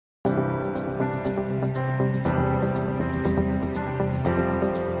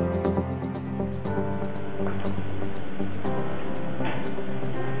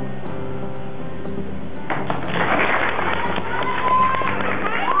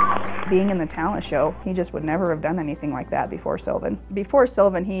being in the talent show. He just would never have done anything like that before Sylvan. Before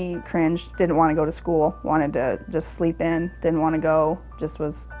Sylvan, he cringed, didn't want to go to school, wanted to just sleep in, didn't want to go, just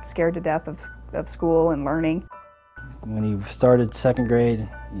was scared to death of school and learning. When he started second grade,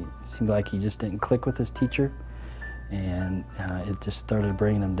 it seemed like he just didn't click with his teacher, and it just started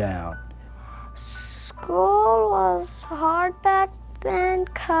bringing him down. School was hard back then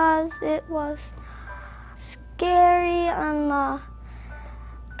because it was scary and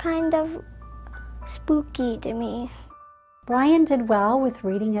kind of spooky to me. Brian did well with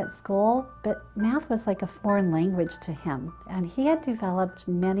reading at school, but math was like a foreign language to him, and he had developed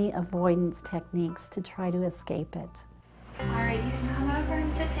many avoidance techniques to try to escape it. All right, you can come over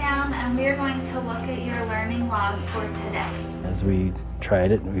and sit down, and we're going to look at your learning log for today. As we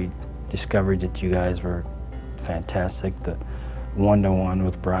tried it, we discovered that you guys were fantastic. The one-to-one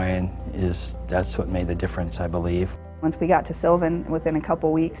with Brian that's what made the difference, I believe. Once we got to Sylvan, within a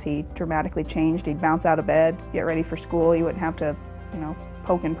couple weeks, he dramatically changed. He'd bounce out of bed, get ready for school. He wouldn't have to,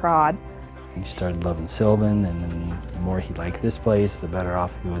 poke and prod. He started loving Sylvan, and then the more he liked this place, the better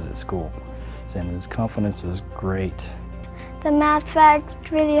off he was at school. And his confidence was great. The math facts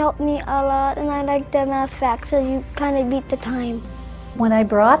really helped me a lot, and I like the math facts, so you kind of beat the time. When I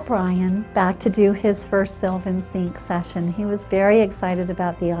brought Brian back to do his first Sylvan Sync session, he was very excited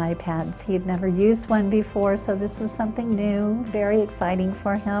about the iPads. He had never used one before, so this was something new, very exciting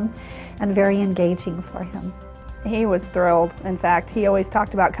for him, and very engaging for him. He was thrilled. In fact, he always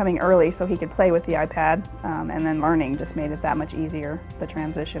talked about coming early so he could play with the iPad, and then learning just made it that much easier. The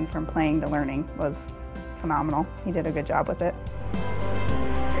transition from playing to learning was phenomenal. He did a good job with it.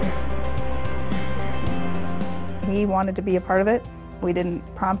 He wanted to be a part of it. We didn't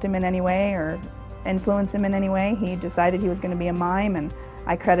prompt him in any way or influence him in any way. He decided he was going to be a mime, and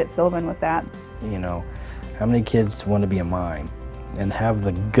I credit Sylvan with that. How many kids want to be a mime and have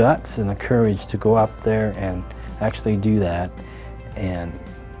the guts and the courage to go up there and actually do that and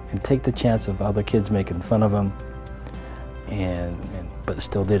take the chance of other kids making fun of him, but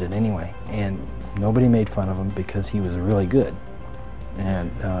still did it anyway. And nobody made fun of him because he was really good.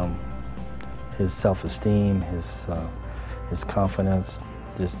 And his self-esteem, his confidence,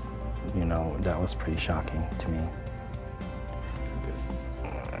 just, that was pretty shocking to me.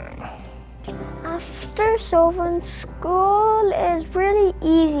 After Sylvan, school is really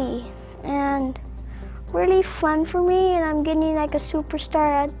easy and really fun for me, and I'm getting like a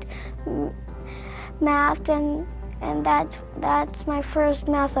superstar at math, and that's my first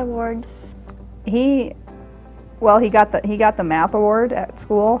math award. He got the math award at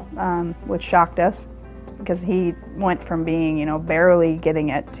school, which shocked us, because he went from being, barely getting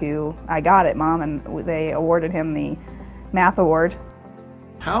it to, I got it, Mom, and they awarded him the math award.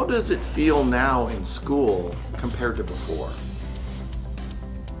 How does it feel now in school compared to before?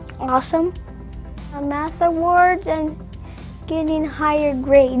 Awesome. A math award and getting higher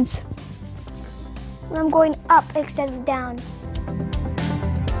grades. I'm going up instead of down.